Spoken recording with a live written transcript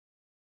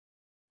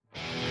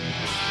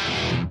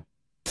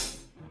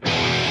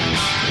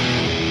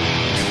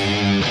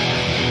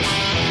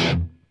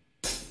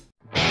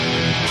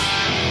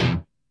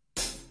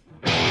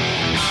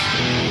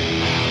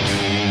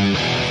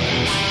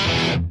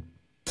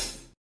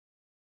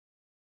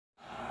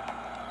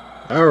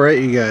Alright,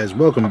 you guys,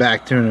 welcome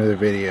back to another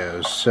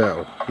video.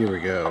 So, here we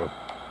go.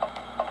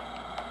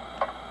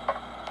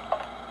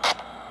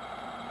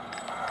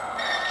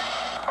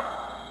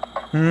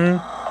 Okay,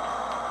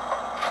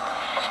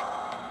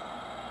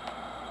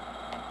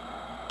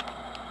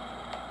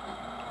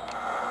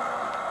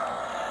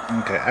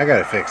 I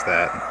gotta fix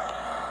that.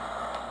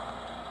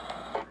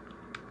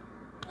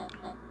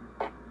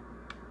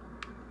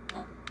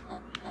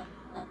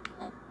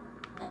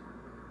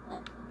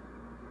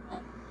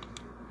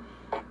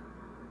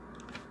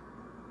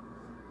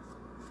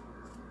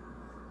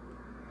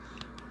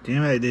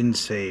 Damn it, I didn't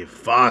save.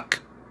 Fuck.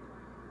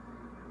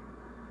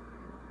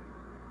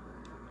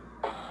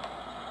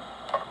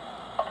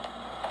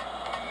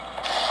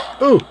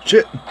 Oh,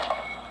 shit.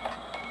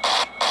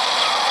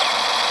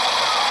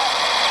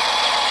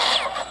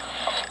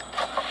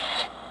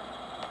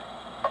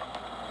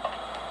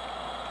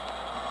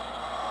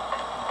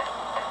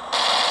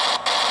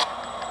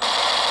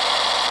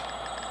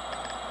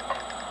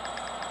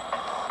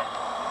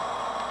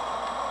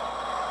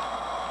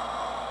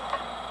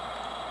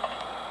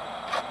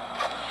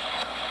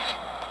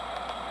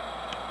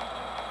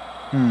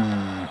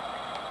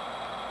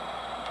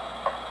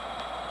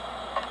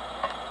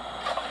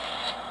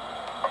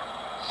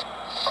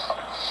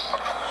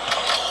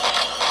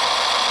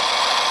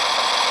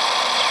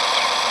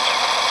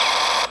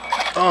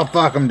 Oh,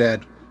 fuck, I'm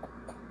dead.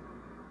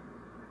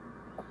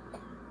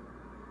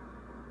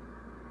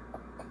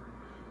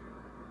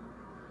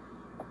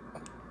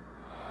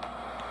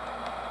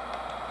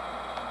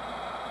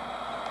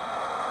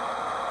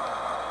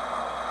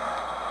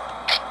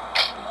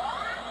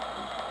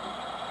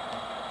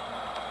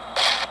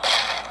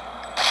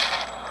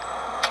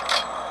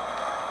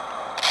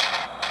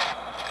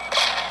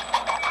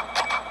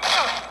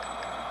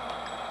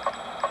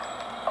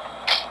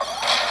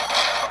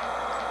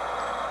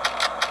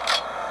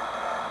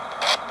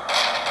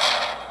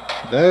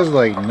 That is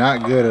like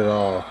not good at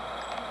all.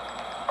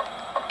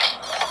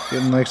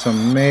 Getting like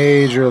some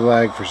major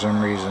lag for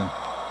some reason.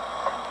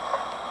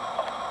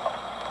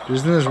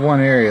 Just in this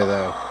one area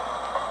though.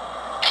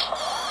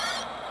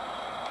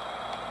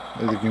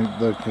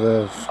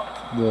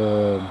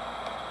 The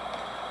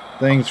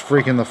thing's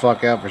freaking the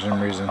fuck out for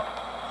some reason.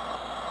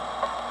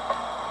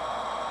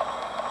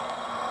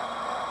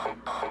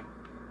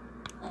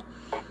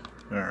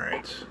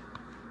 Alright.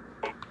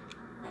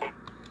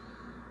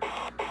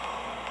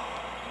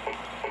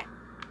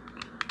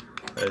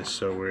 That is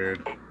so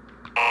weird.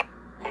 I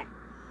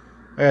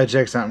gotta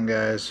check something,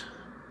 guys.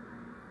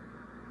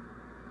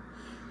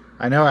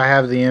 I know I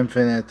have the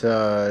infinite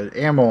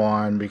ammo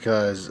on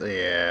because,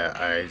 yeah,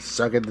 I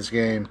suck at this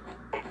game.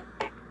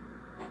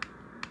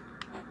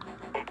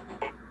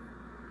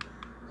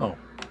 Oh,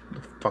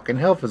 the fucking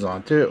health is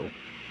on too.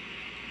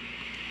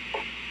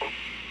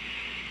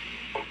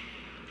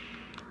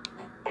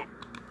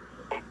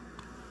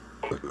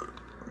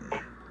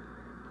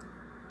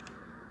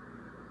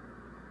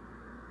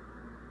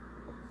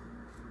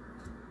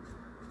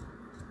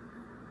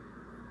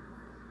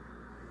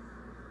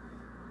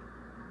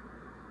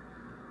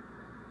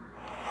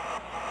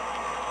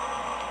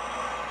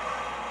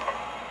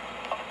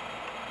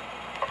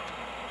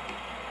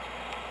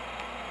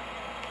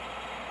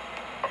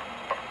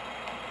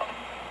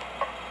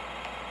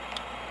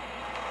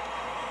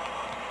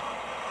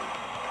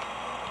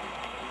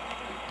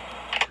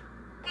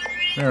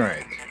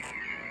 Alright.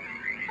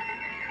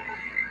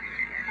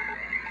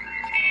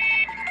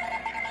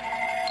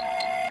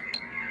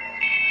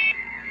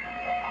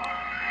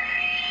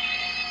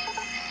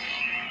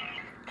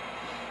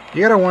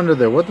 You gotta wonder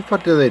though, what the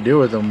fuck do they do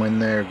with them when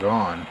they're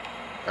gone?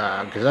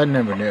 Because I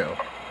never knew.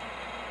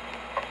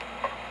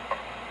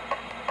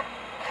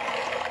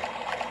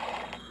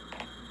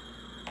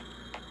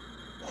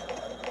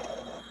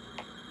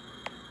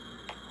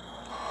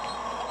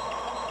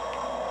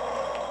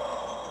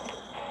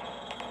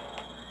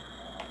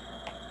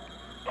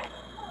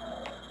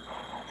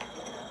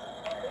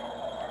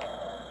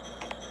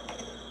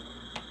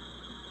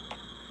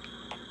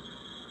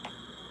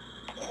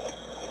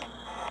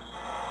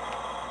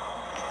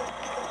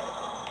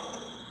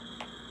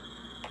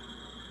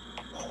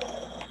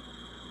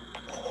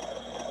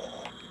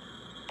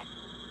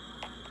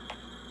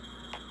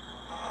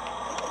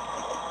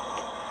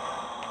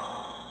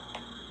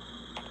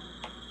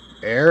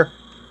 Air?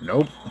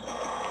 Nope.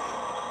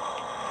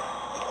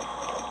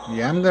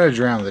 Yeah, I'm gonna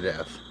drown to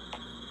death.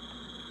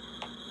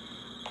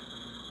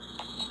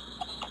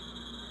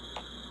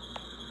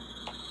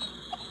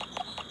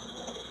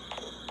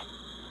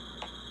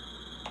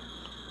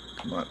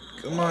 Come on,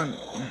 come on.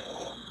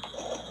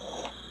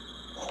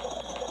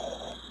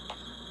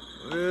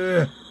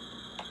 Ugh.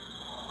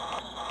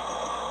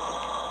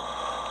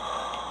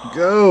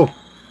 Go!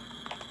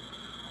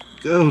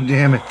 Go,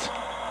 damn it.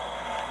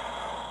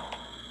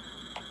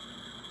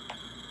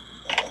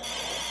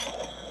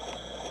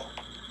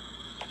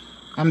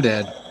 I'm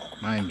dead.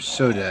 I am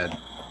so dead.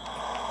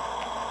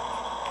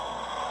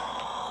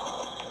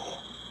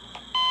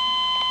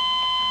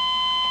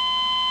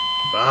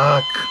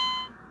 Fuck.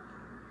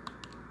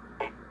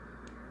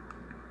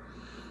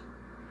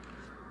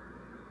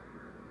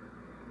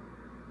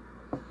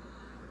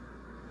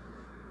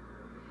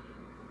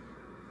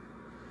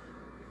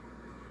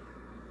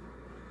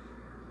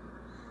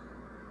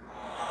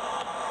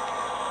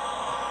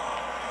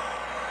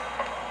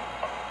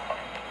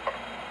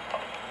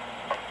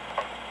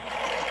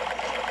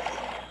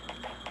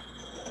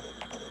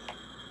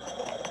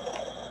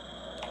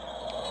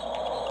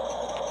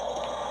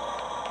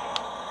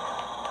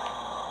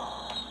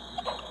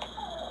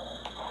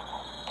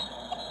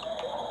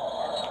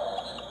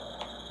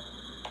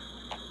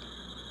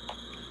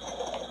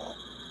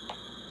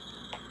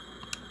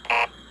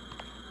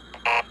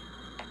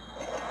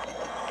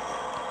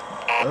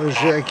 Oh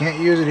shit, I can't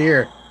use it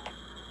here.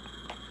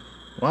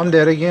 Well, I'm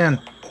dead again.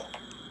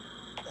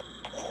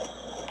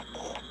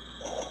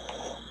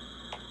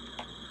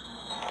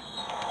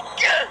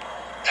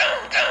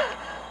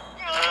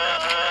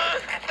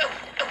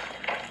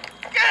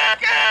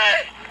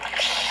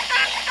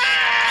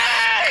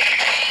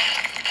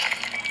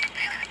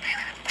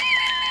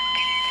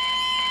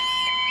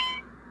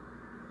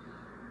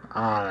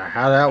 I don't know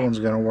how that one's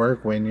gonna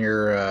work when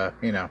you're,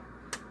 you know.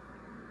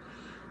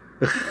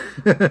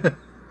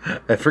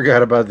 I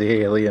forgot about the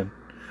alien.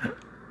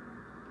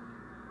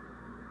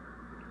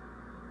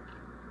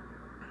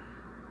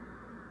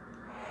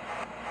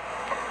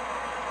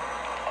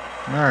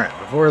 Alright,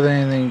 before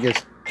anything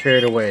gets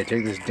carried away,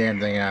 take this damn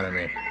thing out of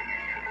me.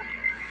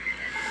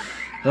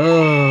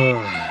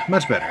 Oh,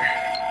 much better.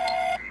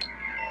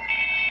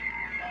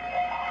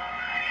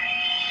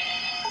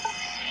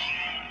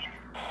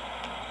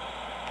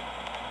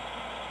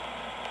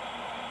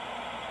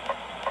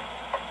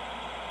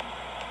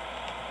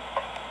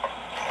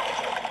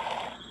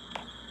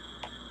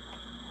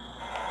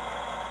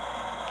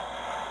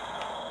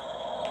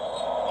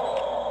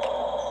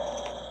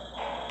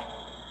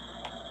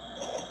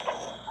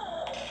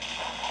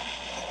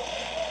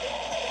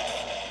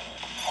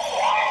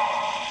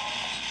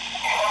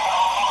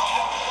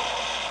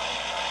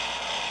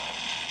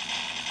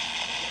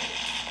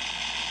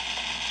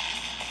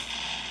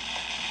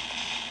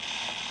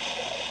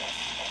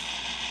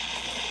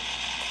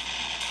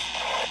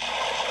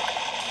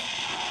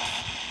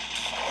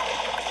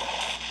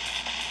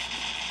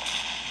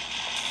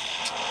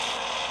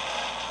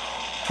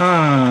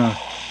 Huh.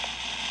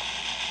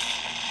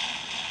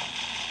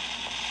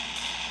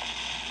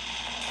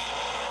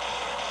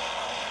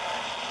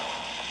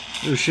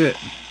 Oh shit. I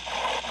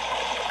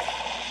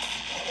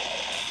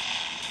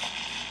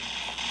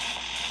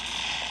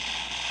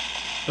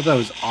thought that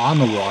was on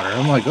the water.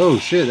 I'm like, oh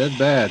shit, that's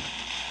bad.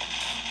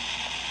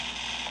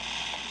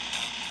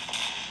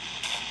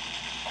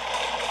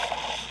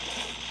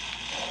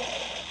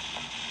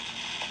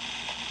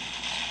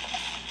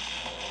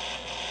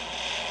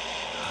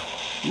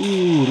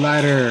 Ooh,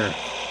 lighter.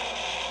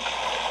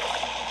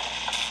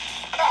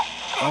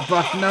 Oh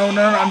fuck, no,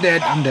 no, no, I'm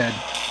dead, I'm dead.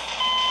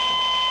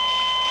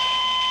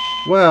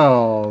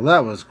 Well,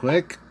 that was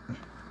quick.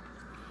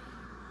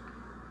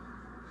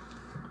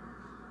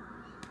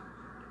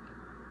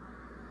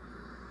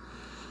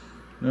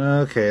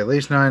 Okay, at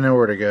least now I know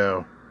where to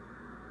go.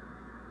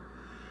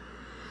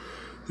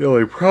 The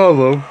only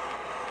problem...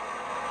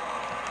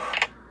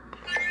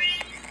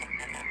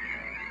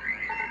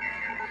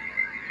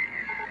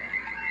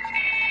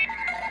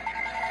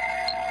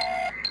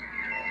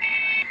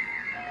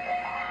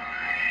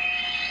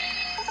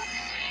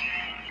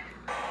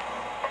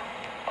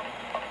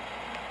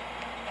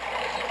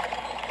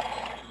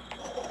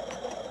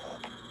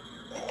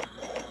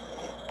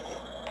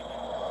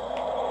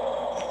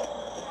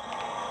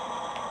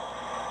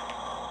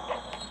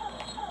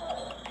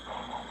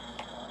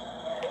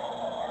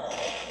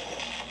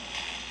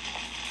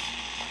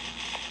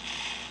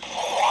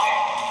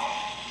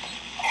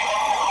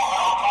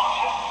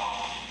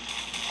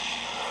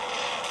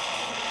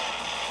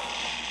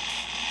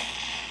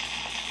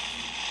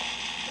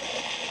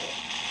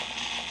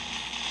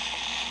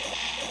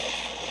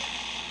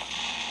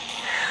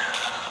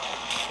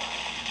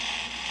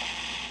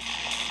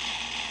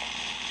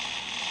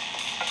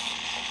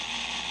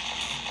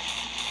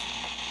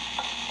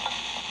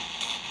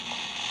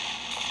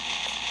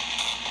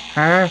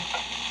 Huh?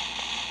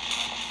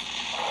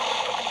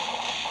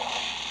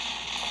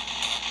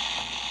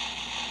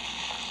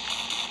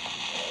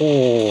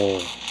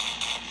 Oh.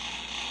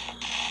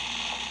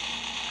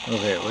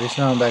 Okay, at least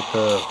now I'm back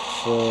to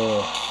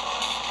full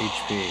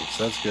HP,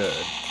 so that's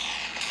good.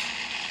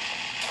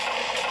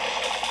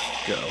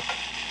 Go.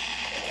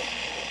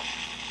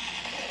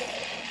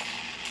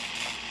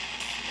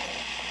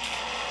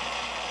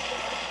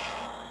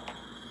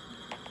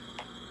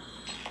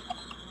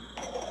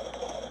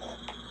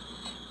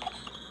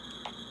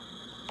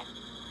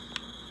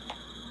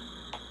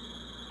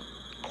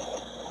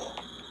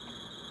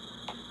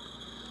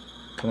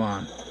 Come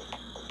on.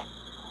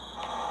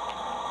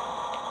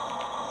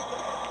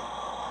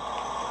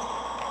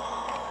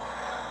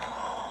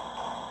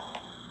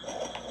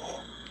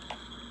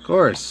 Of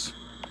course.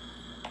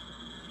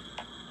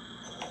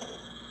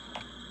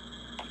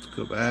 Let's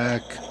go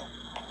back.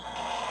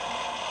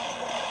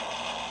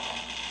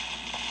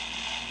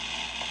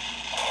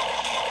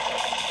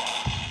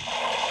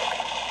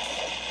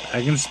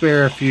 I can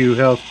spare a few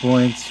health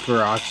points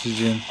for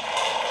oxygen.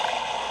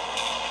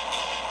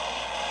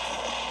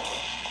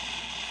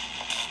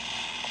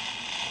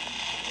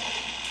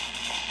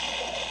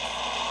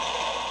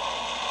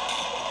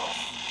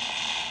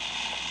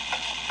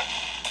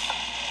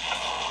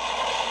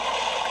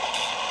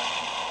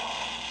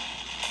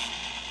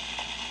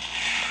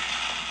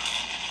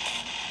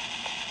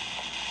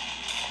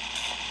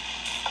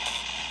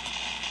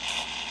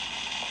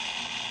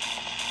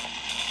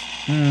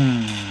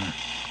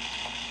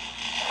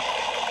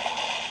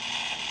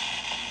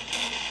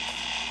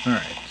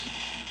 Alright.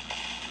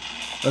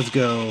 Let's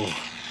go.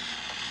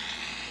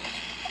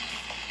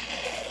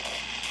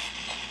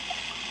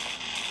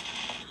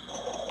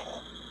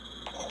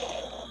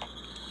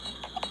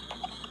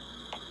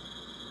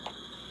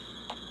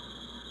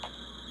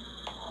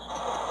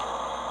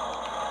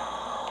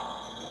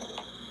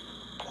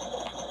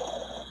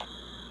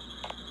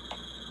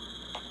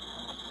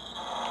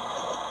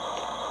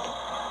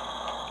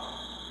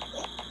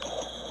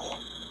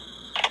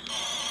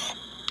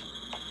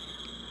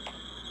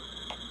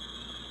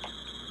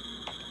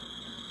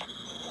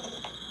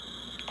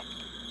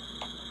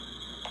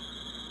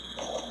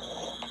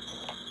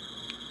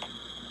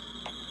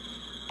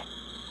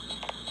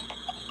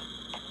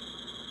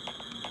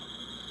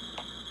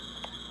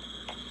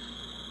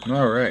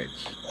 All right.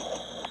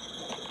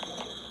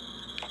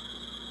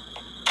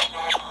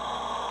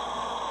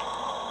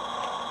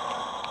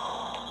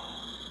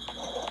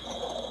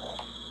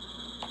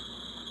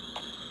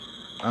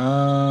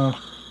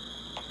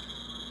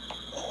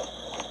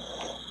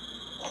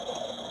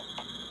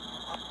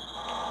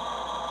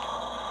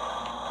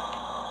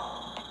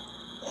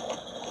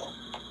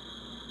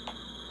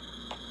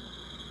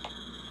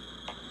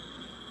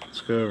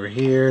 Let's go over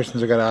here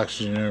since I got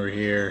oxygen over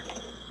here.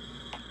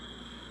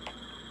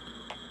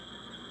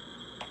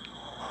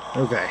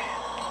 Okay.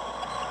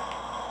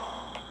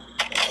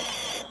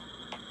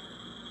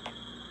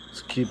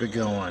 Let's keep it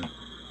going.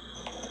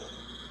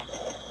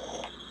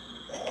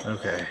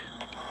 Okay.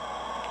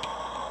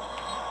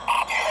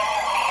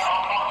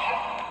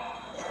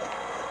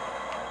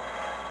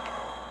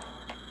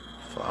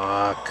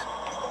 Fuck.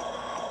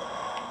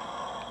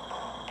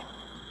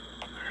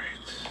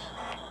 Alright.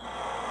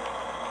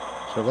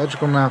 So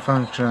electrical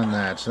malfunction on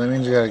that, so that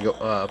means I gotta go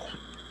up.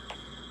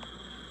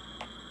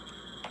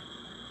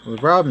 Well,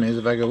 the problem is,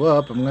 if I go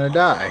up, I'm gonna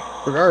die,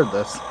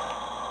 regardless.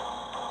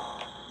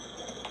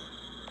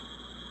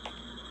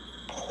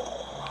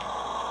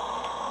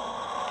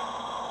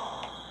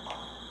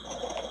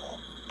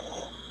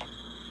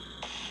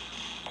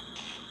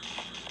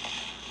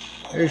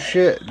 Oh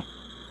shit.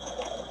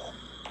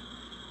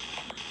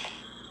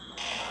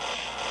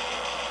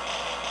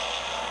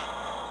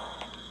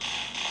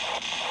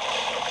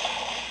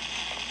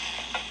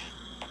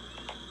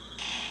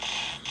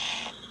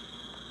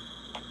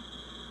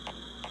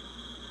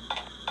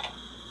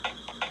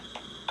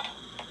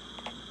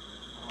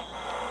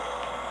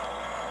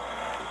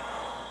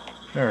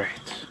 All right.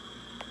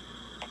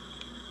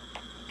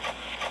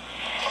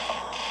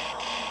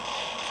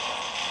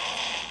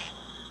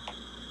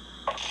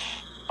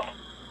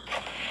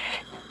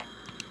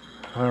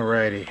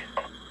 Alrighty.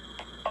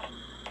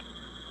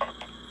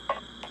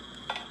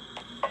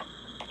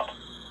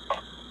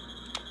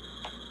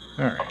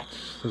 Alright.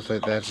 Looks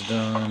like that's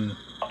done.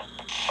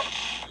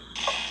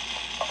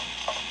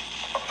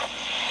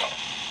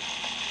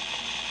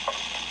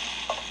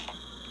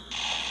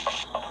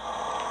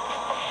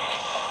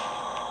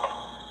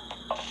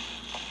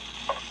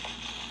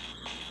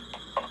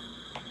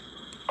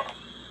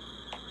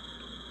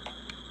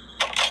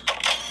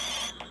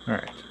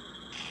 Alright.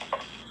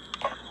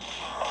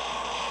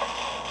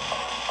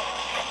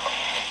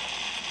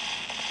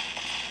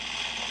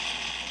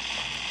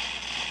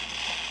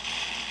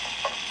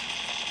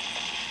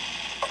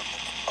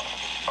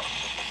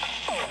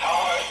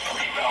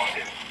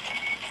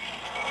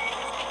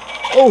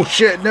 Oh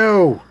shit,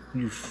 no!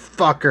 You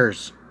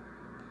fuckers.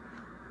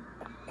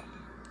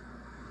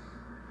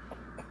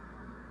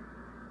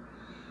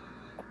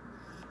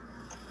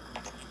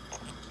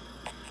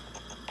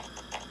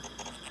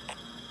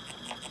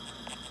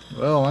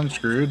 Well, I'm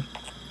screwed.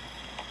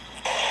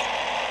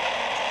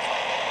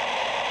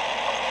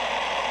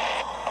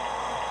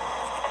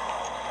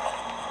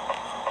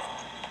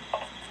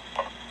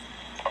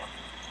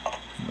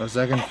 Unless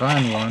I can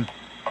find one.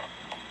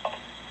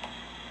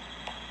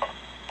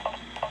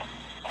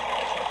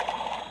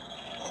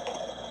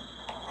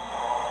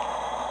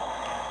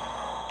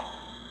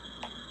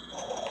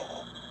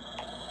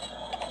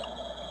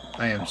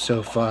 I am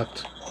so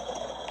fucked.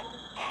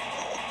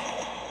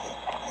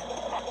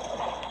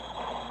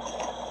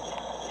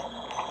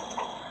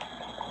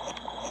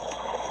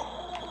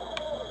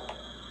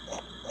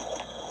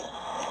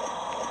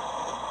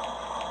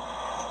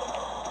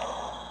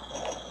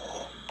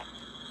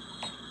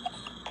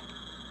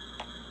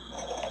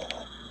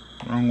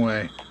 Wrong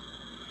way.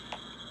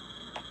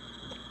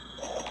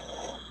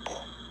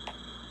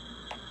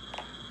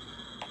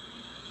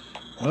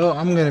 Well,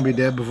 I'm gonna be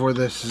dead before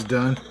this is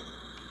done.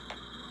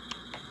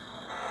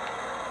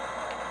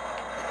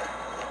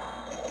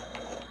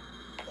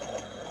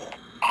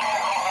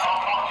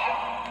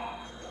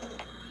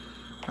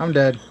 I'm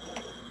dead.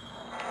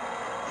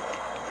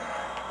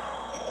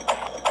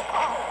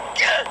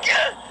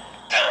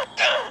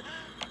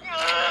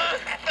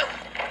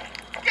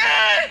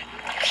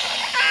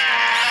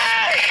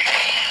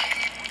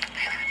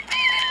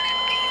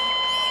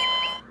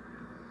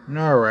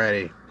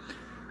 Alrighty.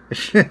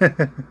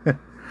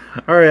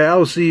 Alright,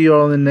 I'll see you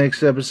all in the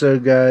next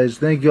episode, guys.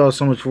 Thank you all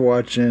so much for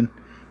watching,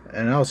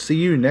 and I'll see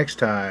you next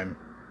time.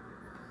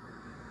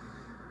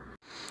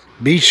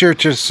 be sure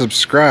to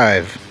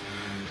subscribe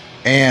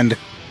and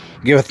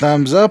give a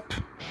thumbs up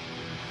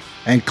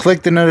and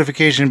click the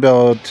notification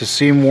bell to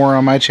see more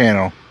on my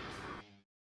channel.